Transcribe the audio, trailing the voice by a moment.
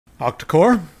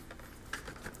octa-core,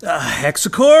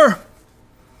 hexa-core,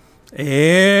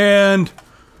 and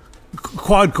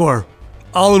quad-core,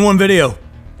 all in one video.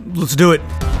 Let's do it.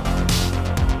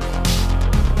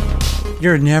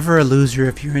 You're never a loser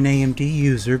if you're an AMD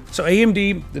user. So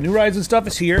AMD, the new Ryzen stuff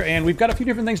is here, and we've got a few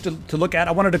different things to look at.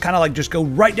 I wanted to kind of like just go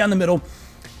right down the middle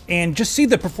and just see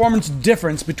the performance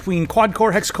difference between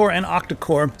quad-core, hexa-core, and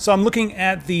octa-core. So I'm looking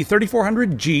at the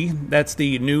 3400G, that's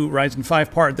the new Ryzen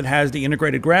 5 part that has the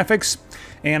integrated graphics.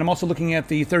 And I'm also looking at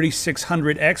the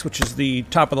 3600X, which is the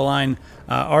top-of-the-line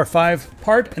R5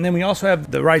 part. And then we also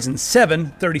have the Ryzen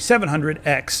 7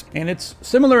 3700X. And it's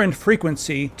similar in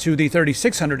frequency to the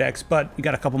 3600X, but you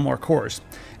got a couple more cores.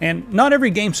 And not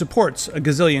every game supports a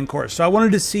gazillion cores. So I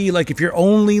wanted to see, like, if you're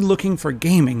only looking for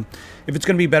gaming, if it's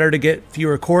going to be better to get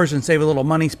fewer cores and save a little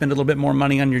money, spend a little bit more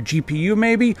money on your GPU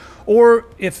maybe, or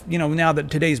if, you know, now that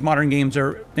today's modern games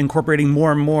are incorporating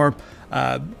more and more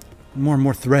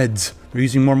threads, we're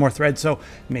using more and more threads, so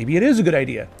maybe it is a good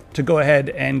idea to go ahead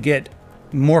and get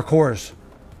more cores.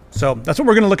 So that's what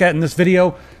we're going to look at in this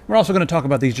video. We're also going to talk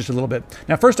about these just a little bit.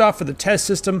 Now, first off, for the test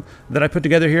system that I put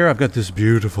together here, I've got this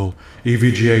beautiful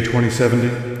EVGA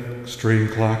 2070 extreme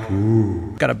clock.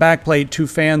 Ooh. Got a backplate, 2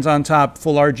 fans on top,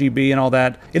 full RGB and all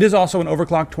that. It is also an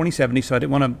overclocked 2070, so I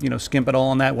didn't want to, you know, skimp at all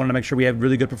on that. Wanted to make sure we have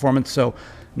really good performance, so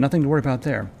nothing to worry about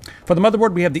there. For the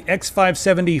motherboard, we have the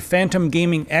X570 Phantom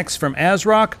Gaming X from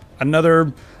ASRock.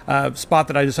 Another spot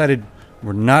that I decided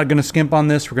we're not going to skimp on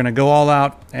this. We're going to go all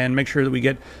out and make sure that we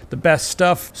get the best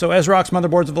stuff. So ASRock's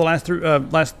motherboards of the last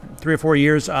 3 or 4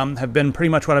 years have been pretty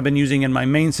much what I've been using in my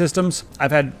main systems. I've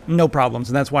had no problems,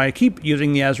 and that's why I keep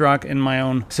using the ASRock in my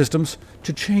own systems.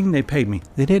 Cha-ching, they paid me.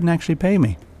 They didn't actually pay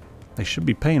me. They should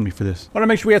be paying me for this. I want to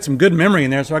make sure we had some good memory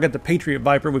in there, so I got the Patriot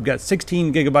Viper. We've got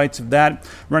 16 gigabytes of that,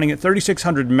 running at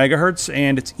 3600 megahertz,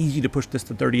 and it's easy to push this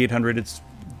to 3800. It's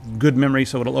good memory,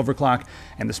 so it'll overclock,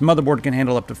 and this motherboard can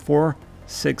handle up to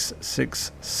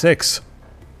 4666.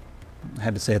 I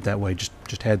had to say it that way,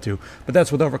 just had to. But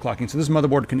that's with overclocking, so this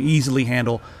motherboard can easily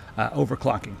handle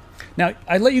overclocking. Now,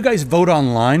 I let you guys vote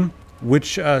online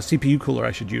which CPU cooler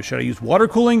I should use. Should I use water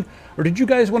cooling, or did you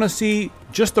guys want to see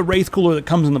just the Wraith cooler that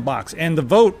comes in the box? And the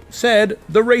vote said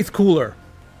the Wraith cooler,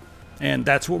 and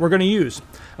that's what we're going to use.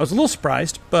 I was a little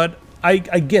surprised, but I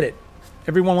get it.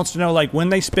 Everyone wants to know, like, when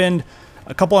they spend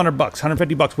a couple $100,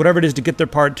 $150, whatever it is to get their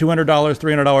part, $200,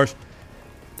 $300,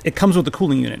 it comes with the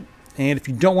cooling unit. And if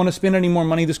you don't want to spend any more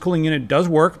money, this cooling unit does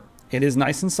work. It is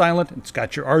nice and silent. It's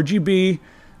got your RGB,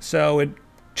 so it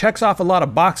checks off a lot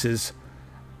of boxes.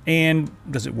 And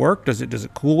does it work? Does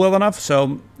it cool well enough?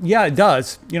 So yeah, it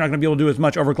does. You're not going to be able to do as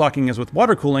much overclocking as with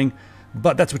water cooling,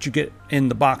 but that's what you get in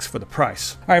the box for the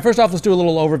price. All right, first off, let's do a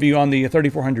little overview on the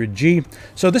 3400G.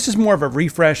 So this is more of a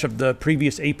refresh of the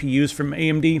previous APUs from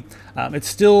AMD. It's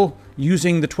still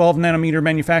using the 12 nanometer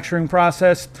manufacturing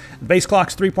process. The base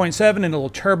clock's 3.7 and a little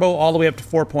turbo all the way up to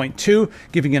 4.2,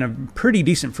 giving it a pretty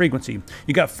decent frequency.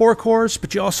 You got 4 cores,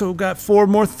 but you also got 4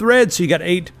 more threads, so you got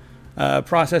 8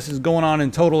 processes going on in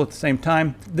total at the same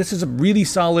time. This is a really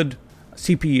solid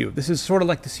CPU. This is sort of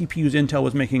like the CPUs Intel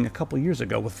was making a couple years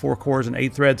ago with 4 cores and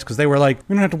 8 threads, because they were like,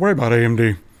 we don't have to worry about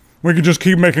AMD. We could just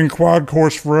keep making quad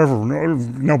cores forever.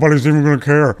 Nobody's even going to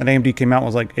care. And AMD came out and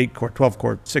was like 8 core, 12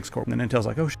 core, 6 core. And then Intel's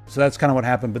like, oh shit. So that's kind of what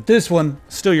happened. But this one,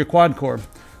 still your quad core.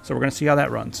 So we're going to see how that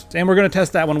runs. And we're going to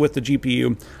test that one with the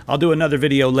GPU. I'll do another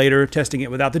video later testing it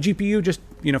without the GPU, just,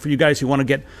 you know, for you guys who want to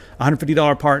get a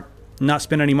 $150 part, not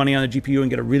spend any money on the GPU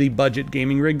and get a really budget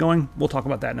gaming rig going. We'll talk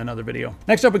about that in another video.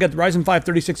 Next up, we got the Ryzen 5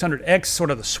 3600X, sort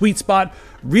of the sweet spot.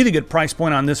 Really good price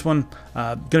point on this one.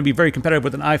 Going to be very competitive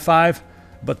with an i5,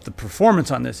 but the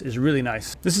performance on this is really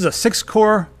nice. This is a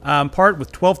 6-core part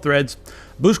with 12 threads.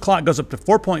 Boost clock goes up to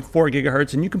 4.4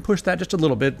 gigahertz, and you can push that just a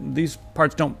little bit. These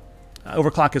parts don't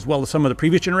overclock as well as some of the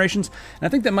previous generations, and I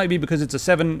think that might be because it's a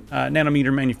 7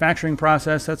 nanometer manufacturing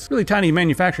process. That's really tiny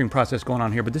manufacturing process going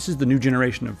on here, but this is the new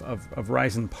generation of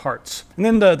Ryzen parts. And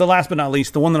then the last but not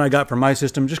least, the one that I got for my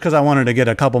system, just because I wanted to get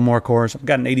a couple more cores. I've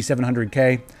got an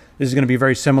 8700K. This is going to be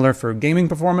very similar for gaming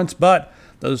performance, but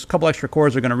those couple extra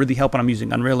cores are going to really help when I'm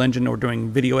using Unreal Engine or doing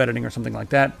video editing or something like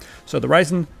that. So the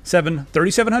Ryzen 7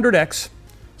 3700X,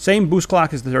 same boost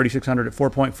clock as the 3600 at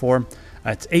 4.4.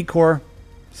 It's 8-core,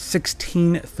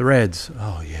 16 threads.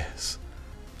 Oh yes,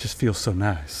 just feels so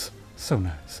nice, so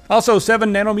nice. Also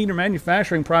 7 nanometer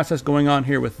manufacturing process going on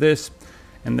here with this,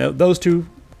 and those two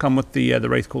come with the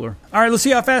Wraith cooler. All right, let's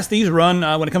see how fast these run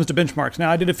when it comes to benchmarks. Now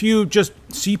I did a few just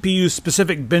CPU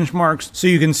specific benchmarks so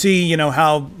you can see, you know,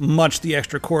 how much the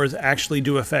extra cores actually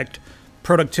do affect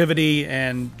productivity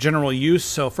and general use.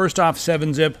 So first off,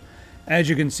 7-zip, as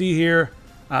you can see here,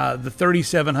 The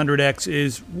 3700X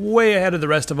is way ahead of the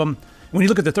rest of them. When you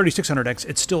look at the 3600X,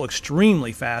 it's still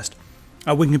extremely fast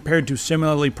when compared to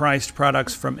similarly priced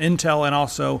products from Intel and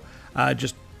also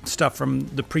just stuff from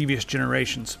the previous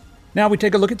generations. Now we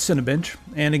take a look at Cinebench,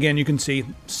 and again you can see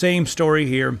same story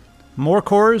here. More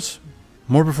cores,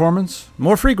 more performance,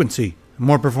 more frequency,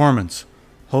 more performance.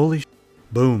 Holy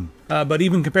boom. But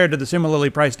even compared to the similarly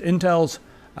priced Intels,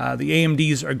 the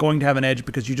AMDs are going to have an edge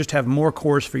because you just have more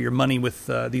cores for your money with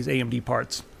these AMD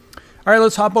parts. All right,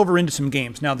 let's hop over into some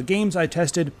games. Now the games I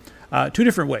tested two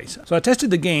different ways. So I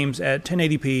tested the games at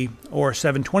 1080p or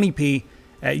 720p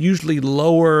at usually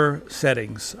lower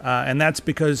settings, and that's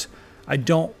because I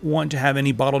don't want to have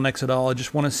any bottlenecks at all. I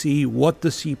just want to see what the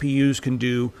CPUs can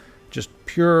do, just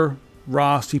pure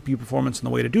raw CPU performance, and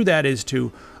the way to do that is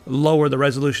to lower the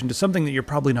resolution to something that you're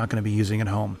probably not going to be using at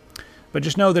home. But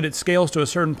just know that it scales to a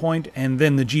certain point, and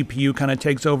then the GPU kind of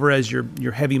takes over as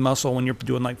your heavy muscle when you're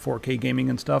doing like 4K gaming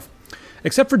and stuff.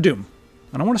 Except for Doom.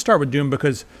 And I want to start with Doom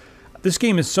because this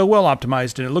game is so well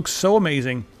optimized and it looks so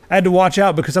amazing. I had to watch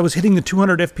out because I was hitting the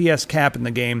 200 FPS cap in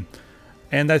the game,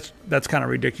 and that's kind of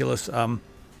ridiculous. So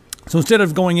instead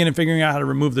of going in and figuring out how to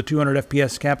remove the 200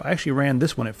 FPS cap, I actually ran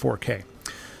this one at 4K.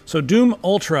 So Doom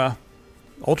Ultra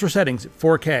settings at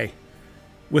 4K.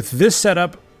 With this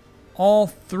setup, all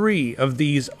three of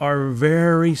these are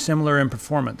very similar in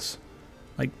performance.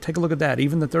 Like, take a look at that.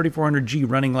 Even the 3400G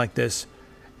running like this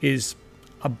is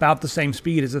about the same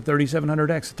speed as the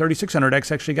 3700X. The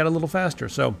 3600X actually got a little faster.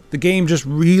 So the game just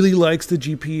really likes the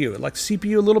GPU. It likes the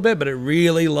CPU a little bit, but it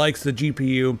really likes the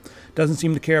GPU. Doesn't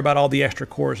seem to care about all the extra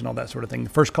cores and all that sort of thing.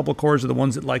 The first couple of cores are the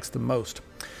ones it likes the most.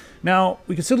 Now,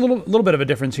 we can see a little bit of a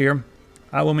difference here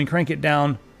when we crank it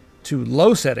down to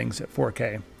low settings at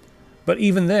 4K. But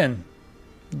even then,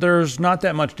 there's not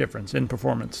that much difference in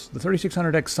performance. The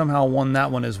 3600X somehow won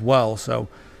that one as well, so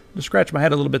just scratch my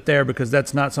head a little bit there because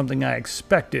that's not something I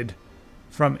expected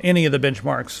from any of the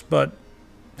benchmarks. But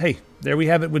hey, there we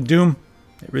have it with Doom.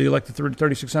 I really like the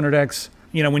 3600X.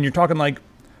 You know, when you're talking like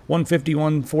 150,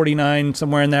 149,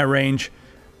 somewhere in that range,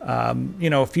 you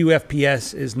know, a few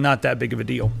FPS is not that big of a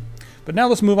deal. But now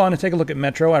let's move on and take a look at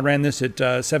Metro. I ran this at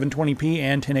 720p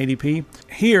and 1080p.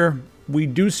 Here, we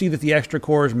do see that the extra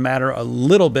cores matter a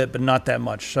little bit, but not that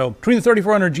much. So between the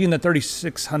 3400G and the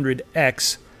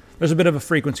 3600X, there's a bit of a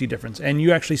frequency difference, and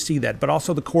you actually see that, but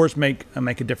also the cores make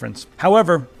a difference.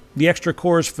 However, the extra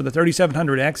cores for the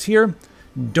 3700X here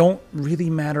don't really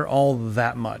matter all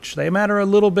that much. They matter a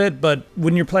little bit, but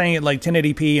when you're playing at like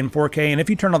 1080p and 4K, and if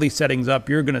you turn all these settings up,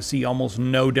 you're going to see almost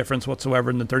no difference whatsoever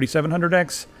in the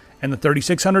 3700X and the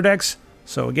 3600X.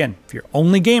 So again, if you're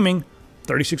only gaming,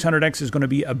 3600X is going to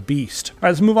be a beast. All right,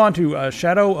 let's move on to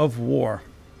Shadow of War.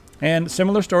 And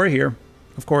similar story here.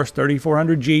 Of course,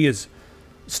 3400G is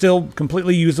still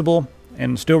completely usable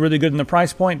and still really good in the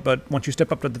price point, but once you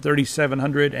step up to the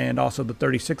 3700 and also the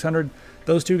 3600,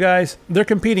 those two guys, they're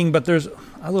competing, but there's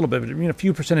a little bit of, a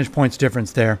few percentage points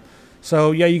difference there.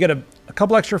 So yeah, you get a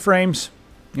couple extra frames.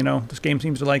 You know, this game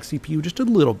seems to like CPU just a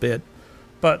little bit.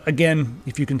 But again,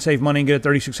 if you can save money and get a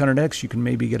 3600X, you can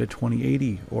maybe get a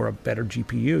 2080 or a better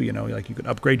GPU, you know, like you could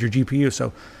upgrade your GPU.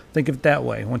 So think of it that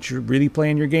way. Once you're really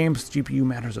playing your games, GPU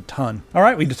matters a ton. All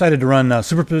right, we decided to run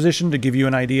Superposition to give you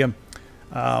an idea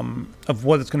of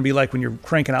what it's going to be like when you're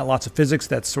cranking out lots of physics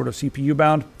that's sort of CPU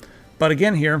bound. But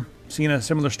again here, seeing a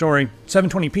similar story,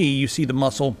 720p, you see the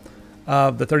muscle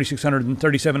of the 3600 and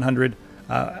 3700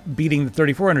 beating the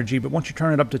 3400G, but once you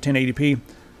turn it up to 1080p,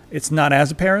 it's not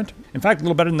as apparent. In fact, a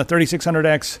little better than the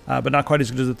 3600X, but not quite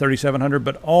as good as the 3700.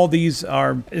 But all these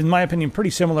are, in my opinion, pretty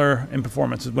similar in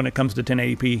performance when it comes to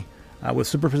 1080p with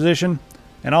Superposition.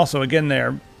 And also, again,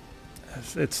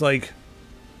 it's like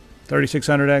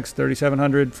 3600X,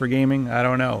 3700 for gaming. I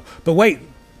don't know. But wait,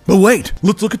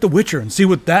 let's look at The Witcher and see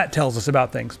what that tells us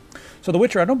about things. So The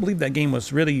Witcher, I don't believe that game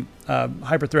was really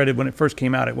hyper-threaded when it first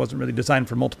came out. It wasn't really designed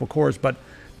for multiple cores, but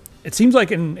it seems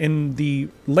like in the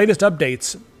latest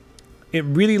updates, it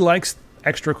really likes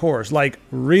extra cores, like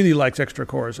really likes extra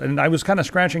cores. And I was kind of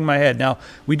scratching my head. Now,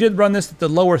 we did run this at the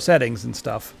lower settings and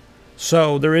stuff.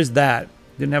 So there is that.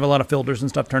 Didn't have a lot of filters and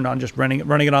stuff turned on, just running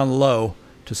it on low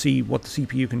to see what the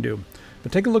CPU can do.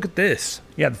 But take a look at this.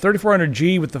 Yeah, the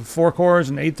 3400G with the 4 cores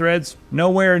and 8 threads,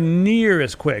 nowhere near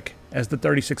as quick as the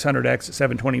 3600X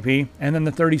at 720p. And then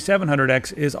the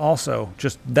 3700X is also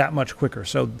just that much quicker.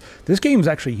 So this game is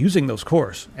actually using those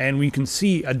cores, and we can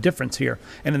see a difference here.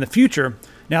 And in the future,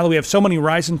 now that we have so many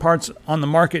Ryzen parts on the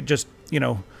market, just, you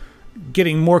know,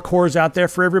 getting more cores out there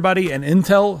for everybody, and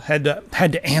Intel had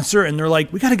to answer, and they're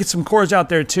like, we got to get some cores out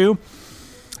there too.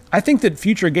 I think that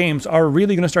future games are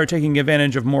really going to start taking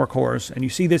advantage of more cores, and you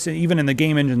see this even in the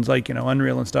game engines like, you know,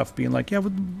 Unreal and stuff, being like, yeah,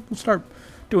 we'll start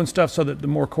doing stuff so that the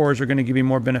more cores are going to give you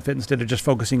more benefit instead of just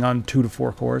focusing on 2 to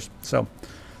 4 cores. So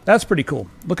that's pretty cool.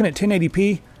 Looking at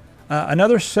 1080p,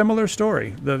 another similar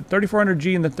story. The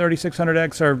 3400G and the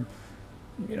 3600X are,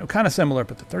 you know, kind of similar,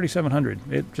 but the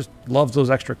 3700, it just loves those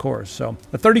extra cores. So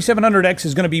the 3700X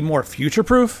is going to be more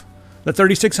future-proof. The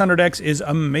 3600X is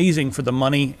amazing for the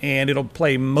money, and it'll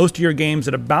play most of your games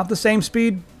at about the same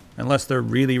speed, unless they're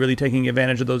really, really taking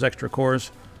advantage of those extra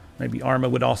cores. Maybe Arma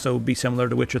would also be similar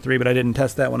to Witcher 3, but I didn't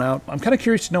test that one out. I'm kind of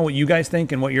curious to know what you guys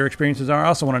think and what your experiences are. I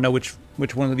also want to know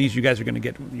which one of these you guys are going to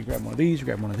get. You grab one of these, you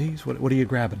grab one of these. What are you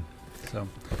grabbing? So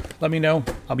let me know.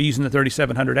 I'll be using the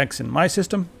 3700X in my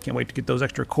system. Can't wait to get those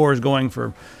extra cores going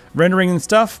for rendering and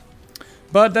stuff.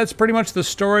 But that's pretty much the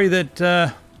story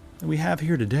that we have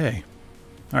here today.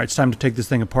 All right, it's time to take this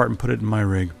thing apart and put it in my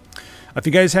rig. If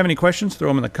you guys have any questions, throw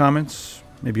them in the comments.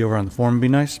 Maybe over on the forum would be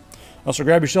nice. Also,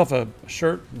 grab yourself a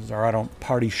shirt. This is our I Don't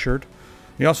Party shirt.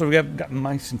 You also got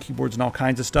mice and keyboards and all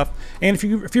kinds of stuff. And if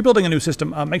you're building a new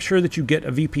system, make sure that you get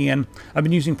a VPN. I've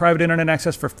been using private internet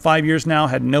access for 5 years now.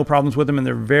 Had no problems with them, and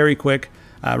they're very quick.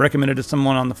 Recommended it to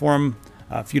someone on the forum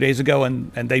a few days ago,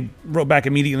 and they wrote back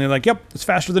immediately like, yep, it's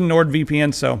faster than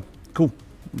NordVPN, so cool.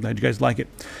 I'm glad you guys like it.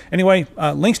 Anyway,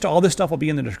 links to all this stuff will be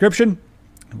in the description,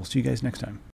 and we'll see you guys next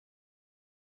time.